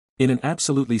In an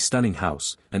absolutely stunning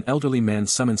house, an elderly man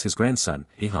summons his grandson,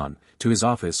 Yihan, to his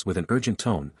office with an urgent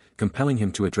tone, compelling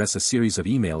him to address a series of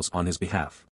emails on his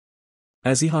behalf.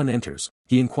 As Yihan enters,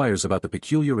 he inquires about the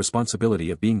peculiar responsibility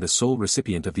of being the sole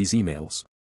recipient of these emails.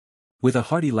 With a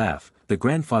hearty laugh, the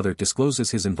grandfather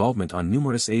discloses his involvement on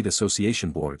numerous aid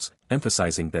association boards,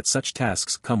 emphasizing that such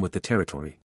tasks come with the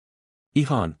territory.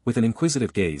 Yihan, with an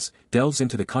inquisitive gaze, delves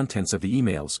into the contents of the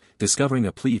emails, discovering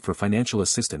a plea for financial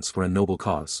assistance for a noble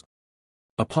cause.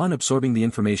 Upon absorbing the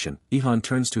information, Yihan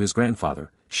turns to his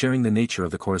grandfather, sharing the nature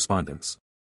of the correspondence.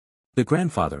 The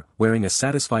grandfather, wearing a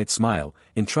satisfied smile,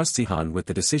 entrusts Yihan with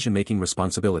the decision-making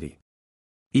responsibility.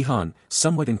 Yihan,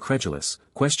 somewhat incredulous,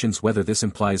 questions whether this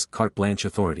implies carte blanche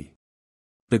authority.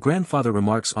 The grandfather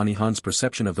remarks on Yihan's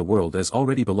perception of the world as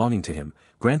already belonging to him,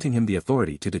 granting him the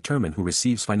authority to determine who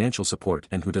receives financial support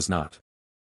and who does not.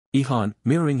 Yihan,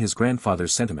 mirroring his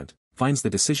grandfather's sentiment, finds the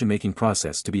decision-making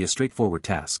process to be a straightforward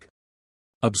task.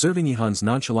 Observing Yihan's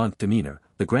nonchalant demeanor,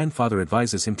 the grandfather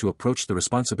advises him to approach the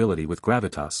responsibility with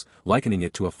gravitas, likening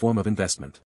it to a form of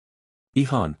investment.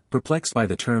 Yihan, perplexed by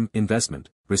the term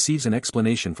investment, receives an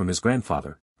explanation from his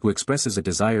grandfather, who expresses a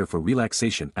desire for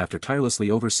relaxation after tirelessly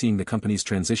overseeing the company's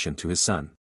transition to his son.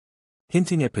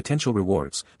 Hinting at potential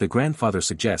rewards, the grandfather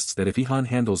suggests that if Yihan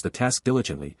handles the task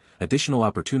diligently, additional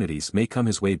opportunities may come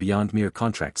his way beyond mere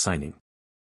contract signing.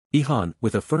 Yihan,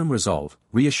 with a firm resolve,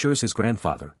 reassures his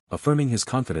grandfather, affirming his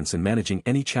confidence in managing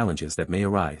any challenges that may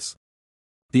arise.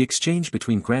 The exchange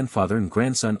between grandfather and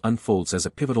grandson unfolds as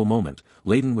a pivotal moment,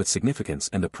 laden with significance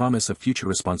and the promise of future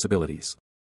responsibilities.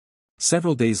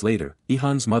 Several days later,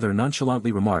 Yihan's mother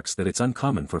nonchalantly remarks that it's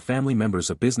uncommon for family members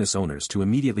of business owners to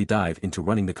immediately dive into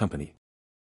running the company.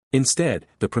 Instead,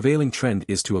 the prevailing trend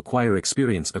is to acquire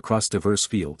experience across diverse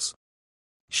fields.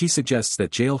 She suggests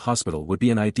that Jaeil Hospital would be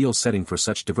an ideal setting for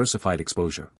such diversified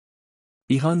exposure.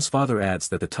 Yihan's father adds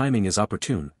that the timing is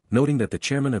opportune, noting that the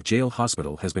chairman of Jaeil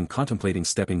Hospital has been contemplating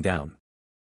stepping down.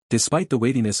 Despite the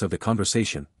weightiness of the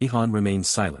conversation, Yihan remains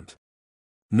silent.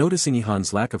 Noticing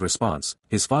Yihan's lack of response,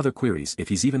 his father queries if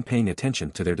he's even paying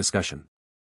attention to their discussion.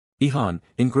 Yihan,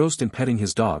 engrossed in petting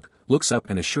his dog, looks up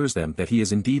and assures them that he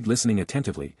is indeed listening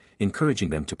attentively, encouraging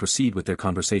them to proceed with their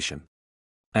conversation.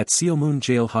 At Seomoon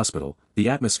Jaeil Hospital, the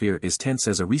atmosphere is tense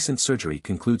as a recent surgery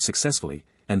concludes successfully,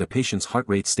 and the patient's heart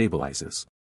rate stabilizes.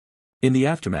 In the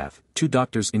aftermath, two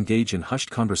doctors engage in hushed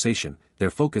conversation, their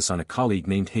focus on a colleague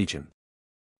named Haejun.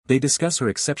 They discuss her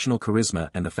exceptional charisma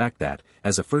and the fact that,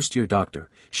 as a first-year doctor,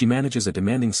 she manages a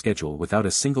demanding schedule without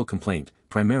a single complaint,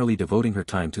 primarily devoting her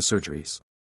time to surgeries.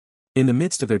 In the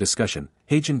midst of their discussion,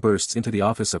 Haejun bursts into the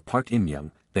office of Park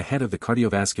In-myung, the head of the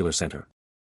cardiovascular center.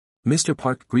 Mr.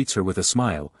 Park greets her with a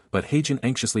smile, but Haejun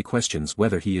anxiously questions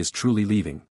whether he is truly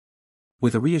leaving.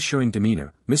 With a reassuring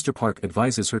demeanor, Mr. Park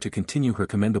advises her to continue her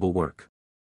commendable work.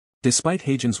 Despite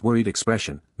Haejun's worried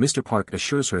expression, Mr. Park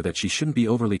assures her that she shouldn't be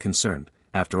overly concerned.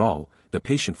 After all, the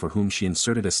patient for whom she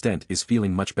inserted a stent is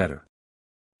feeling much better.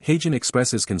 Haejun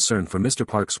expresses concern for Mr.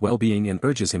 Park's well-being and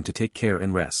urges him to take care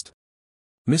and rest.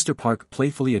 Mr. Park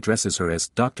playfully addresses her as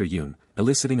Dr. Yoon,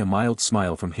 eliciting a mild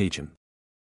smile from Haejun.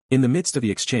 In the midst of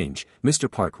the exchange,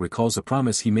 Mr. Park recalls a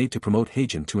promise he made to promote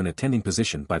Haejun to an attending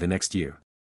position by the next year.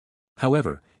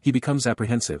 However, he becomes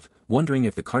apprehensive, wondering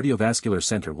if the cardiovascular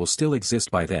center will still exist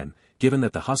by then, given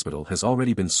that the hospital has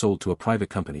already been sold to a private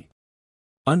company.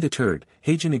 Undeterred,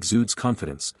 Haejun exudes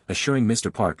confidence, assuring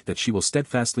Mr. Park that she will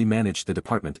steadfastly manage the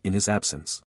department in his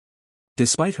absence.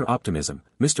 Despite her optimism,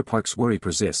 Mr. Park's worry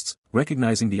persists,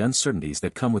 recognizing the uncertainties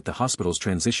that come with the hospital's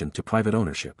transition to private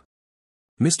ownership.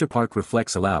 Mr. Park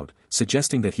reflects aloud,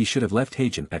 suggesting that he should have left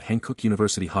Haejun at Hankook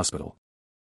University Hospital.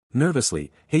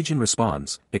 Nervously, Haejun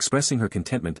responds, expressing her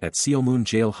contentment at Seomoon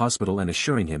Jaeil Hospital and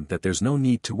assuring him that there's no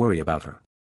need to worry about her.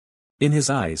 In his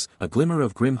eyes, a glimmer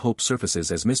of grim hope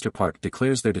surfaces as Mr. Park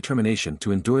declares their determination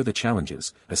to endure the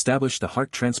challenges, establish the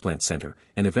heart transplant center,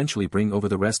 and eventually bring over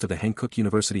the rest of the Hankook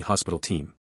University Hospital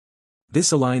team.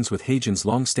 This aligns with Haejun's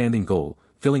long-standing goal,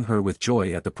 filling her with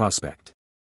joy at the prospect.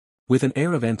 With an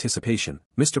air of anticipation,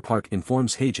 Mr. Park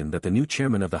informs Haejun that the new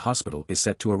chairman of the hospital is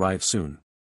set to arrive soon.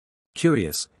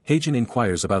 Curious, Haejun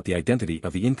inquires about the identity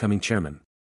of the incoming chairman.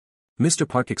 Mr.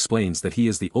 Park explains that he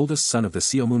is the oldest son of the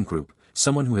Seomoon Group,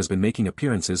 someone who has been making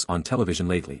appearances on television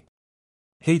lately.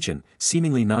 Haejun,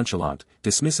 seemingly nonchalant,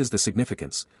 dismisses the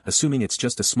significance, assuming it's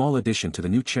just a small addition to the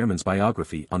new chairman's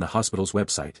biography on the hospital's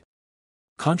website.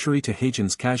 Contrary to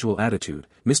Haejun's casual attitude,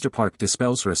 Mr. Park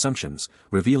dispels her assumptions,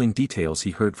 revealing details he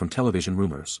heard from television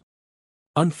rumors.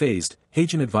 Unfazed,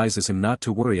 Haejun advises him not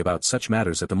to worry about such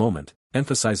matters at the moment,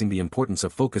 emphasizing the importance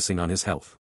of focusing on his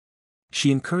health.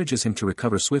 She encourages him to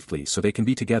recover swiftly so they can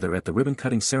be together at the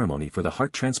ribbon-cutting ceremony for the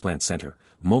Heart Transplant Center,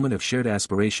 a moment of shared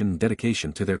aspiration and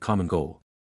dedication to their common goal.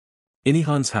 In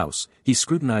Ihan's house, he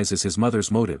scrutinizes his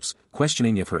mother's motives,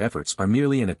 questioning if her efforts are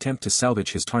merely an attempt to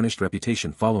salvage his tarnished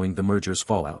reputation following the merger's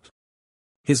fallout.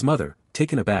 His mother,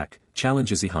 taken aback,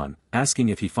 challenges Ihan, asking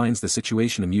if he finds the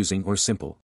situation amusing or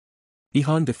simple.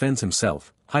 Ihan defends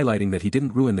himself, highlighting that he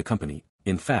didn't ruin the company,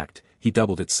 in fact, he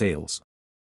doubled its sales.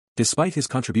 Despite his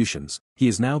contributions, he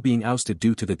is now being ousted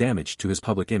due to the damage to his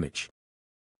public image.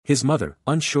 His mother,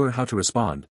 unsure how to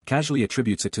respond, casually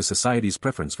attributes it to society's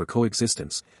preference for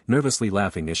coexistence, nervously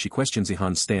laughing as she questions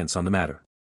Ihan's stance on the matter.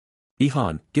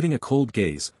 Ihan, giving a cold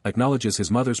gaze, acknowledges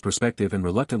his mother's perspective and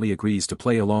reluctantly agrees to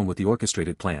play along with the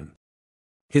orchestrated plan.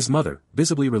 His mother,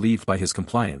 visibly relieved by his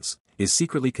compliance, is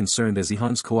secretly concerned as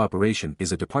Ihan's cooperation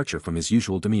is a departure from his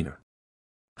usual demeanor.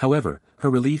 However, her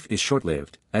relief is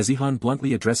short-lived, as Ihan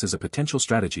bluntly addresses a potential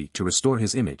strategy to restore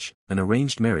his image, an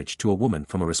arranged marriage to a woman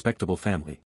from a respectable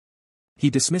family. He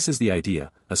dismisses the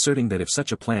idea, asserting that if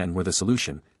such a plan were the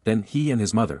solution, then he and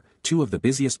his mother, two of the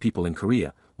busiest people in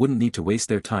Korea, wouldn't need to waste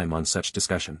their time on such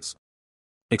discussions.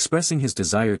 Expressing his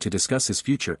desire to discuss his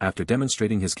future after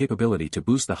demonstrating his capability to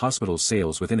boost the hospital's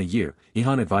sales within a year,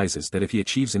 Ihan advises that if he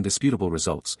achieves indisputable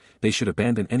results, they should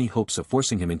abandon any hopes of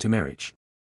forcing him into marriage.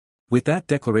 With that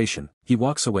declaration, he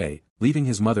walks away, leaving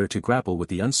his mother to grapple with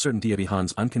the uncertainty of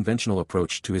Ihan's unconventional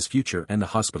approach to his future and the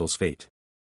hospital's fate.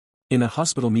 In a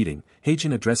hospital meeting,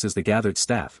 Haejun addresses the gathered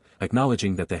staff,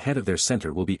 acknowledging that the head of their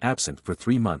center will be absent for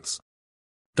 3 months.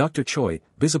 Dr. Choi,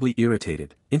 visibly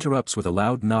irritated, interrupts with a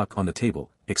loud knock on the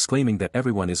table, exclaiming that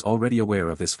everyone is already aware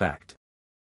of this fact.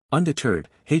 Undeterred,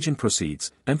 Haejun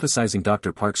proceeds, emphasizing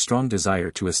Dr. Park's strong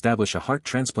desire to establish a heart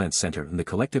transplant center and the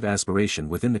collective aspiration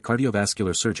within the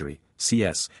cardiovascular surgery,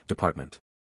 CS, department.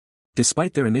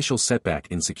 Despite their initial setback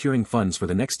in securing funds for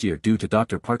the next year due to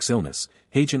Dr. Park's illness,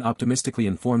 Haejun optimistically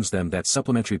informs them that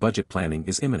supplementary budget planning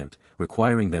is imminent,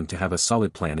 requiring them to have a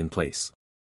solid plan in place.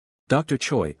 Dr.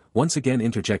 Choi, once again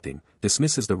interjecting,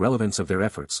 dismisses the relevance of their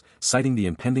efforts, citing the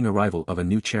impending arrival of a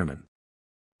new chairman.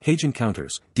 Haejun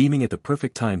counters, deeming it the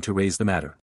perfect time to raise the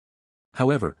matter.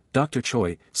 However, Dr.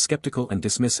 Choi, skeptical and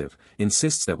dismissive,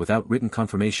 insists that without written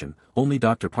confirmation, only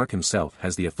Dr. Park himself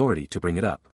has the authority to bring it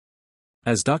up.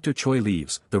 As Dr. Choi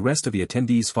leaves, the rest of the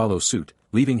attendees follow suit,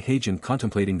 leaving Haejun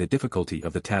contemplating the difficulty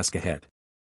of the task ahead.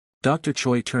 Dr.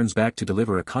 Choi turns back to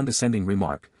deliver a condescending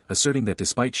remark, asserting that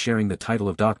despite sharing the title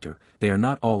of doctor, they are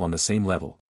not all on the same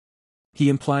level. He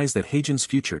implies that Haejun's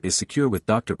future is secure with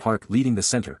Dr. Park leading the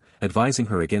center, advising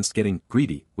her against getting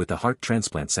greedy with the heart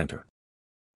transplant center.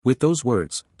 With those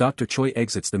words, Dr. Choi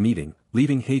exits the meeting,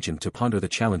 leaving Haejun to ponder the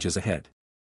challenges ahead.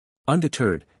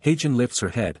 Undeterred, Haejun lifts her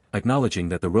head, acknowledging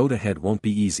that the road ahead won't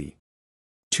be easy.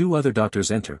 2 other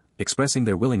doctors enter, expressing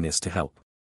their willingness to help.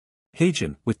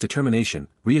 Haejun, with determination,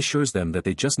 reassures them that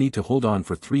they just need to hold on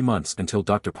for 3 months until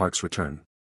Dr. Park's return.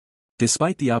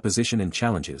 Despite the opposition and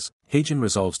challenges, Haejun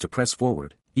resolves to press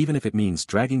forward, even if it means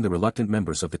dragging the reluctant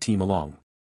members of the team along.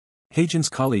 Haejun's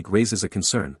colleague raises a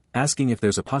concern, asking if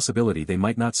there's a possibility they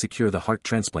might not secure the heart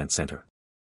transplant center.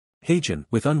 Haejun,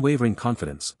 with unwavering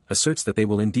confidence, asserts that they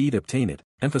will indeed obtain it,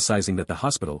 emphasizing that the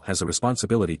hospital has a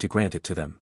responsibility to grant it to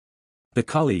them. The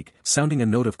colleague, sounding a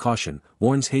note of caution,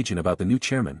 warns Haejun about the new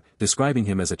chairman, describing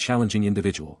him as a challenging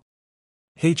individual.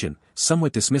 Haejun,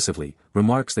 somewhat dismissively,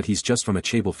 remarks that he's just from a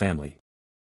chaebol family.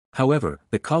 However,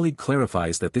 the colleague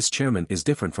clarifies that this chairman is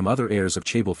different from other heirs of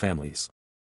chaebol families.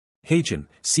 Haejun,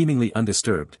 seemingly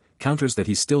undisturbed, counters that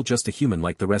he's still just a human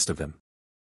like the rest of them.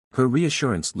 Her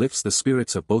reassurance lifts the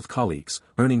spirits of both colleagues,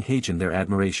 earning Haejun their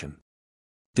admiration.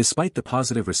 Despite the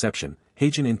positive reception,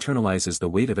 Haejun internalizes the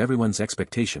weight of everyone's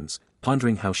expectations,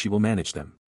 pondering how she will manage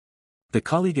them. The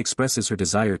colleague expresses her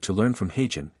desire to learn from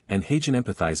Haejun, and Haejun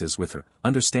empathizes with her,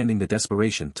 understanding the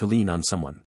desperation to lean on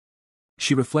someone.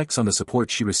 She reflects on the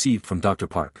support she received from Dr.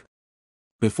 Park.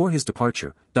 Before his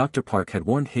departure, Dr. Park had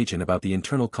warned Haejun about the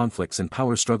internal conflicts and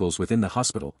power struggles within the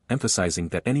hospital, emphasizing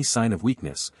that any sign of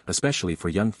weakness, especially for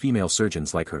young female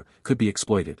surgeons like her, could be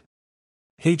exploited.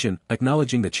 Haejun,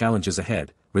 acknowledging the challenges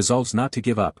ahead, resolves not to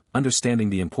give up, understanding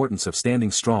the importance of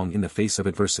standing strong in the face of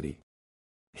adversity.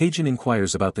 Haejun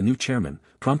inquires about the new chairman,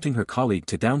 prompting her colleague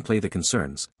to downplay the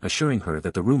concerns, assuring her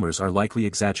that the rumors are likely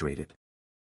exaggerated.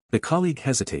 The colleague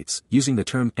hesitates, using the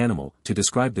term animal to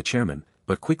describe the chairman,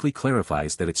 but quickly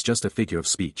clarifies that it's just a figure of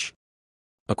speech.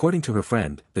 According to her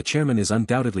friend, the chairman is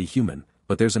undoubtedly human,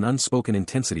 but there's an unspoken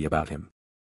intensity about him.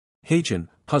 Haejun,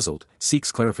 puzzled,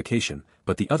 seeks clarification,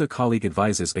 but the other colleague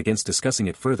advises against discussing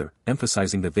it further,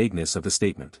 emphasizing the vagueness of the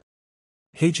statement.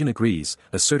 Haejun agrees,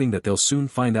 asserting that they'll soon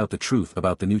find out the truth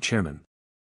about the new chairman.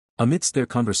 Amidst their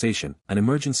conversation, an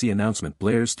emergency announcement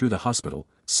blares through the hospital,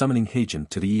 summoning Haejun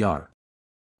to the ER.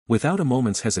 Without a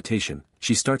moment's hesitation,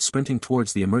 she starts sprinting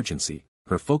towards the emergency,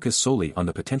 her focus solely on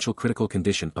the potential critical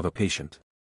condition of a patient.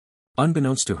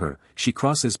 Unbeknownst to her, she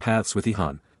crosses paths with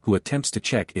Yihan, who attempts to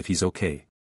check if he's okay.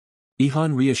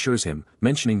 Yihan reassures him,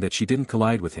 mentioning that she didn't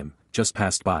collide with him, just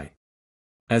passed by.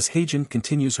 As Haejun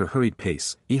continues her hurried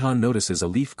pace, Yihan notices a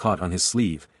leaf caught on his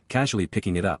sleeve, casually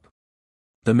picking it up.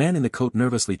 The man in the coat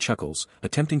nervously chuckles,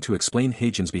 attempting to explain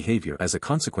Haejun's behavior as a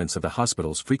consequence of the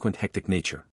hospital's frequent hectic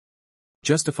nature.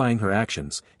 Justifying her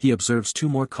actions, he observes 2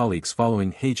 more colleagues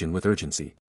following Haejun with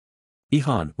urgency.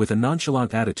 Yihan, with a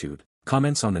nonchalant attitude,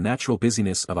 comments on the natural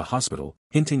busyness of a hospital,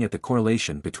 hinting at the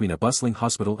correlation between a bustling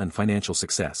hospital and financial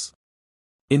success.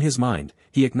 In his mind,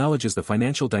 he acknowledges the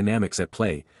financial dynamics at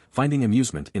play, finding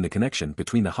amusement in the connection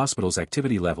between the hospital's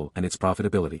activity level and its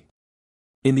profitability.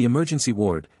 In the emergency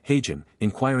ward, Haejun,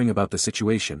 inquiring about the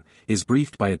situation, is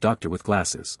briefed by a doctor with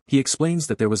glasses. He explains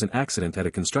that there was an accident at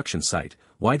a construction site,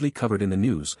 widely covered in the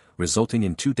news, resulting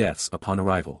in 2 deaths upon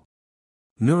arrival.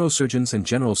 Neurosurgeons and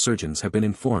general surgeons have been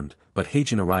informed, but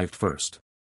Haejun arrived first.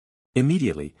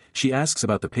 Immediately, she asks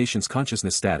about the patient's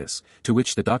consciousness status, to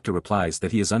which the doctor replies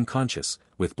that he is unconscious,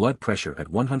 with blood pressure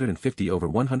at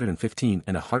 150/115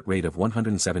 and a heart rate of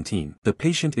 117. The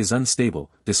patient is unstable,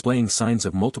 displaying signs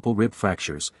of multiple rib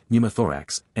fractures,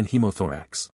 pneumothorax, and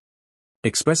hemothorax.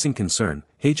 Expressing concern,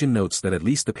 Haejun notes that at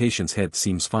least the patient's head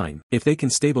seems fine. If they can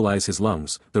stabilize his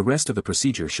lungs, the rest of the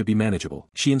procedure should be manageable.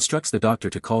 She instructs the doctor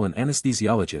to call an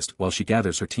anesthesiologist while she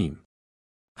gathers her team.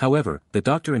 However, the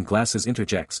doctor in glasses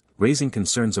interjects, raising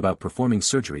concerns about performing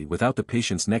surgery without the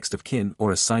patient's next of kin or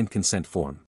a signed consent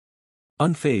form.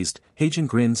 Unfazed, Haejun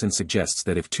grins and suggests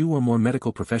that if 2 or more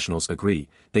medical professionals agree,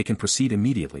 they can proceed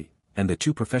immediately, and the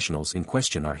 2 professionals in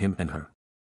question are him and her.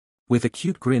 With a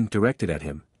cute grin directed at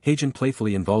him, Haejun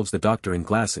playfully involves the doctor in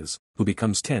glasses, who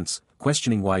becomes tense,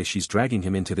 questioning why she's dragging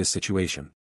him into this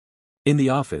situation. In the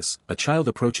office, a child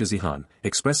approaches Yihan,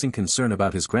 expressing concern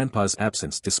about his grandpa's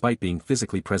absence despite being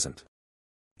physically present.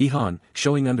 Yihan,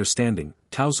 showing understanding,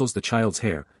 tousles the child's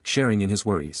hair, sharing in his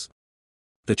worries.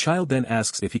 The child then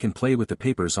asks if he can play with the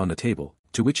papers on the table,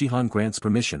 to which Yihan grants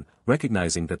permission,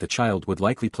 recognizing that the child would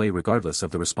likely play regardless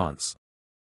of the response.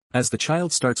 As the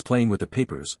child starts playing with the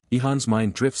papers, Yihan's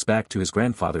mind drifts back to his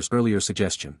grandfather's earlier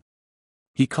suggestion.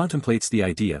 He contemplates the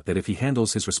idea that if he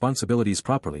handles his responsibilities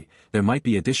properly, there might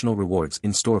be additional rewards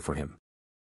in store for him.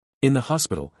 In the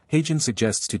hospital, Haejun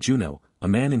suggests to Juno, a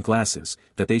man in glasses,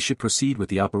 that they should proceed with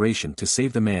the operation to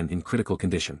save the man in critical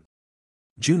condition.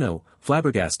 Juno,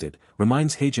 flabbergasted,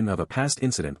 reminds Haejun of a past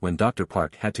incident when Dr.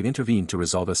 Park had to intervene to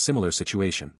resolve a similar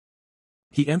situation.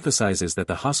 He emphasizes that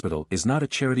the hospital is not a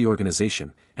charity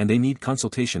organization, and they need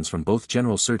consultations from both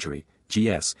general surgery,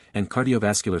 GS, and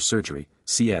cardiovascular surgery,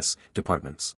 CS,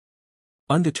 departments.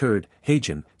 Undeterred,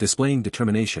 Haejun, displaying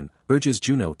determination, urges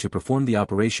Juno to perform the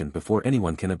operation before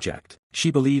anyone can object.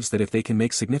 She believes that if they can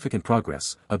make significant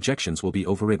progress, objections will be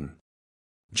overridden.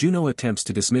 Juno attempts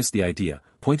to dismiss the idea,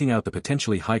 pointing out the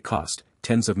potentially high cost,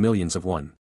 tens of millions of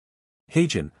won.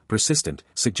 Haejun, persistent,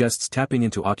 suggests tapping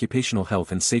into occupational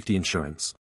health and safety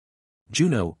insurance.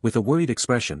 Juno, with a worried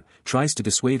expression, tries to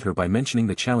dissuade her by mentioning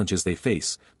the challenges they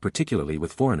face, particularly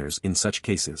with foreigners in such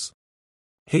cases.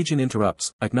 Haejun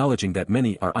interrupts, acknowledging that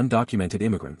many are undocumented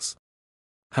immigrants.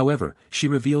 However, she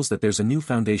reveals that there's a new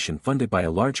foundation funded by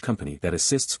a large company that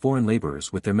assists foreign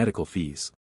laborers with their medical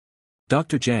fees.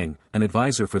 Dr. Jang, an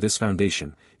advisor for this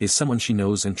foundation, is someone she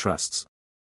knows and trusts.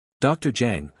 Dr.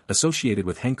 Jang, associated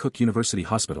with Hankook University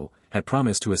Hospital, had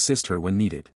promised to assist her when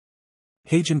needed.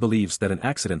 Haejun believes that an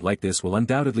accident like this will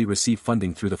undoubtedly receive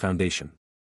funding through the foundation.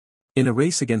 In a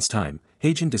race against time,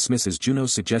 Haejun dismisses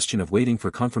Juno's suggestion of waiting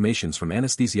for confirmations from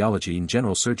anesthesiology and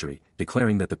general surgery,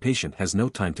 declaring that the patient has no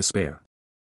time to spare.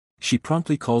 She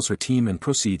promptly calls her team and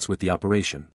proceeds with the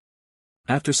operation.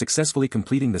 After successfully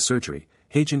completing the surgery,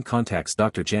 Haejun contacts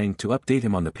Dr. Jang to update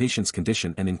him on the patient's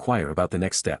condition and inquire about the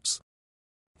next steps.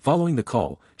 Following the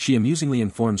call, she amusingly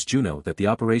informs Juno that the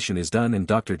operation is done and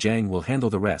Dr. Jang will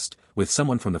handle the rest, with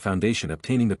someone from the foundation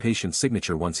obtaining the patient's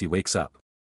signature once he wakes up.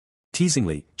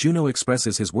 Teasingly, Juno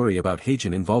expresses his worry about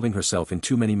Haejun involving herself in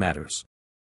too many matters.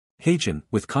 Haejun,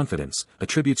 with confidence,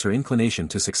 attributes her inclination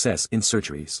to success in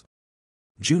surgeries.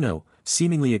 Juno,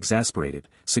 seemingly exasperated,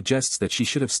 suggests that she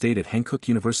should have stayed at Hankook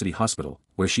University Hospital,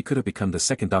 where she could have become the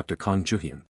second Dr. Kang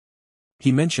Joo-hyun.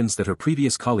 He mentions that her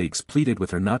previous colleagues pleaded with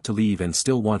her not to leave and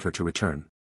still want her to return.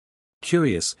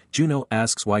 Curious, Juno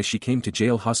asks why she came to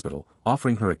Jaeil Hospital,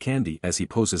 offering her a candy as he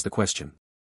poses the question.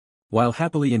 While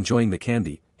happily enjoying the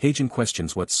candy, Haejun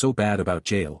questions what's so bad about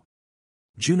Jaeil.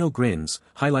 Juno grins,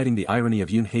 highlighting the irony of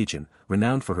Yoon Haejun,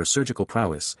 renowned for her surgical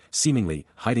prowess, seemingly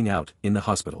hiding out in the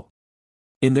hospital.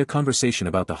 In their conversation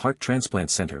about the heart transplant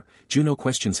center, Juno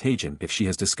questions Haejun if she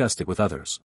has discussed it with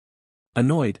others.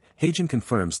 Annoyed, Haejun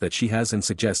confirms that she has and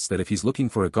suggests that if he's looking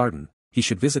for a garden, he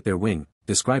should visit their wing,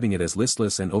 describing it as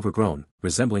listless and overgrown,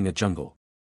 resembling a jungle.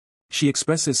 She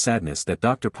expresses sadness that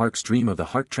Dr. Park's dream of the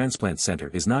heart transplant center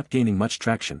is not gaining much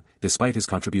traction, despite his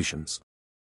contributions.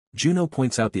 Juno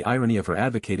points out the irony of her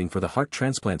advocating for the heart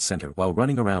transplant center while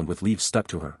running around with leaves stuck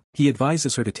to her. He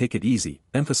advises her to take it easy,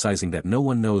 emphasizing that no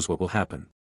one knows what will happen.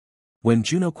 When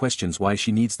Juno questions why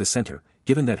she needs the center,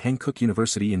 given that Hankook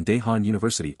University and Daehan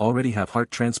University already have heart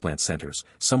transplant centers,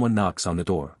 someone knocks on the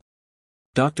door.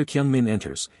 Dr. Kyung-min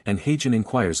enters, and Haejun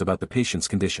inquires about the patient's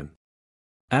condition.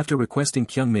 After requesting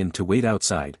Kyung-min to wait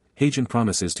outside, Haejun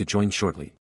promises to join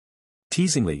shortly.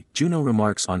 Teasingly, Juno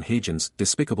remarks on Haejun's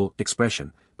despicable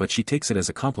expression, but she takes it as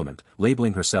a compliment,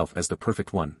 labeling herself as the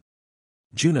perfect one.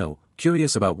 Juno,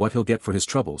 curious about what he'll get for his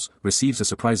troubles, receives a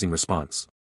surprising response.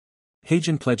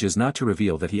 Haejun pledges not to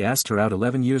reveal that he asked her out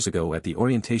 11 years ago at the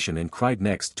orientation and cried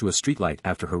next to a streetlight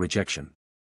after her rejection.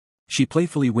 She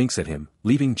playfully winks at him,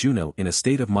 leaving Juno in a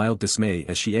state of mild dismay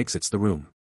as she exits the room.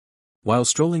 While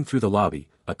strolling through the lobby,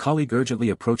 a colleague urgently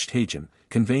approached Haejun,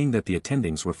 conveying that the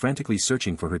attendings were frantically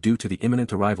searching for her due to the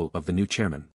imminent arrival of the new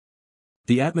chairman.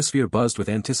 The atmosphere buzzed with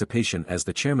anticipation as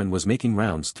the chairman was making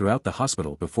rounds throughout the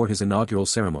hospital before his inaugural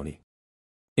ceremony.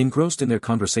 Engrossed in their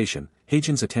conversation,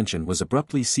 Haejun's attention was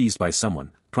abruptly seized by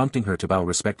someone, prompting her to bow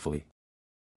respectfully.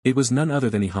 It was none other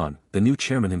than Yihan, the new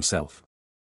chairman himself.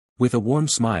 With a warm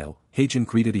smile, Haejun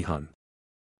greeted Yihan.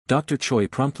 Dr. Choi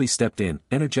promptly stepped in,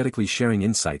 energetically sharing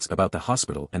insights about the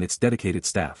hospital and its dedicated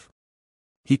staff.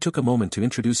 He took a moment to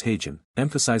introduce Haejun,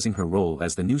 emphasizing her role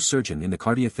as the new surgeon in the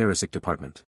cardiothoracic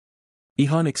department.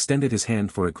 Yihan extended his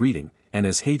hand for a greeting, and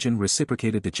as Haejun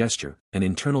reciprocated the gesture, an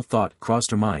internal thought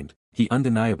crossed her mind: he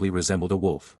undeniably resembled a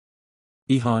wolf.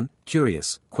 Yihan,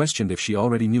 curious, questioned if she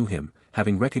already knew him,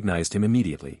 having recognized him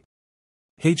immediately.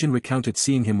 Haejun recounted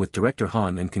seeing him with Director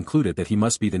Han and concluded that he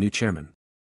must be the new chairman.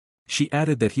 She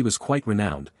added that he was quite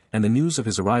renowned, and the news of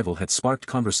his arrival had sparked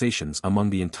conversations among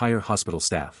the entire hospital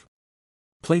staff.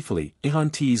 Playfully,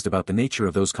 Yihan teased about the nature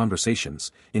of those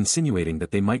conversations, insinuating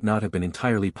that they might not have been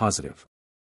entirely positive.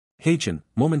 Haejun,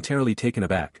 momentarily taken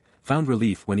aback, found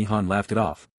relief when Yihan laughed it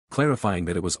off, clarifying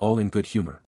that it was all in good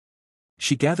humor.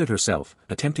 She gathered herself,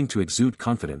 attempting to exude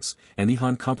confidence, and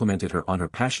Yihan complimented her on her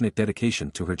passionate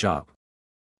dedication to her job.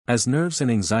 As nerves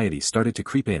and anxiety started to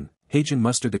creep in, Haejun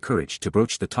mustered the courage to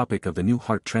broach the topic of the new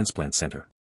heart transplant center.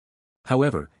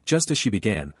 However, just as she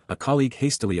began, a colleague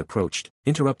hastily approached,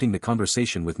 interrupting the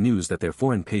conversation with news that their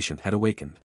foreign patient had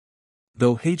awakened.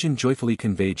 Though Haejun joyfully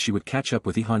conveyed she would catch up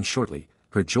with Yihan shortly,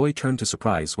 her joy turned to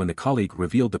surprise when the colleague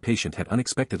revealed the patient had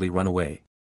unexpectedly run away.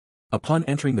 Upon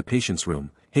entering the patient's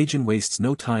room, Haejun wastes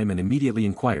no time and immediately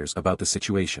inquires about the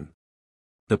situation.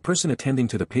 The person attending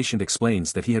to the patient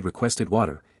explains that he had requested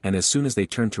water, and as soon as they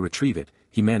turned to retrieve it,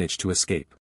 he managed to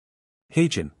escape.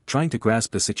 Haejun, trying to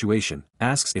grasp the situation,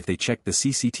 asks if they checked the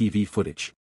CCTV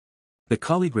footage. The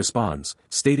colleague responds,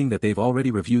 stating that they've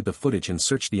already reviewed the footage and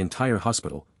searched the entire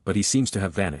hospital, but he seems to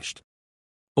have vanished.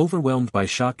 Overwhelmed by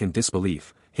shock and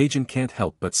disbelief, Haejun can't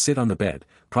help but sit on the bed,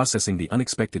 processing the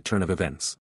unexpected turn of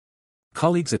events.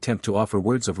 Colleagues attempt to offer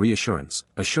words of reassurance,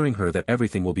 assuring her that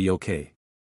everything will be okay.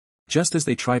 Just as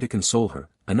they try to console her,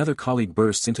 another colleague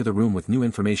bursts into the room with new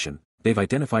information. They've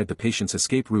identified the patient's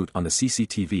escape route on the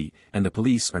CCTV, and the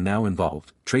police are now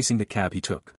involved, tracing the cab he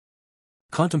took.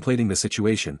 Contemplating the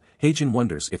situation, Haejun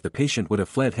wonders if the patient would have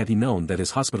fled had he known that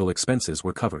his hospital expenses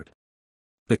were covered.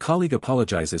 The colleague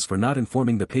apologizes for not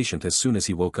informing the patient as soon as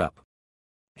he woke up.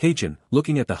 Haejun,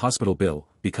 looking at the hospital bill,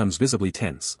 becomes visibly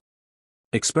tense.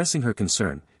 Expressing her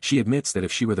concern, she admits that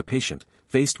if she were the patient,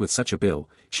 faced with such a bill,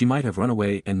 she might have run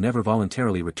away and never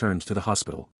voluntarily returned to the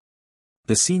hospital.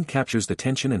 The scene captures the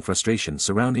tension and frustration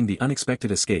surrounding the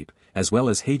unexpected escape, as well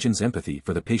as Haejun's empathy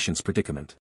for the patient's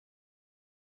predicament.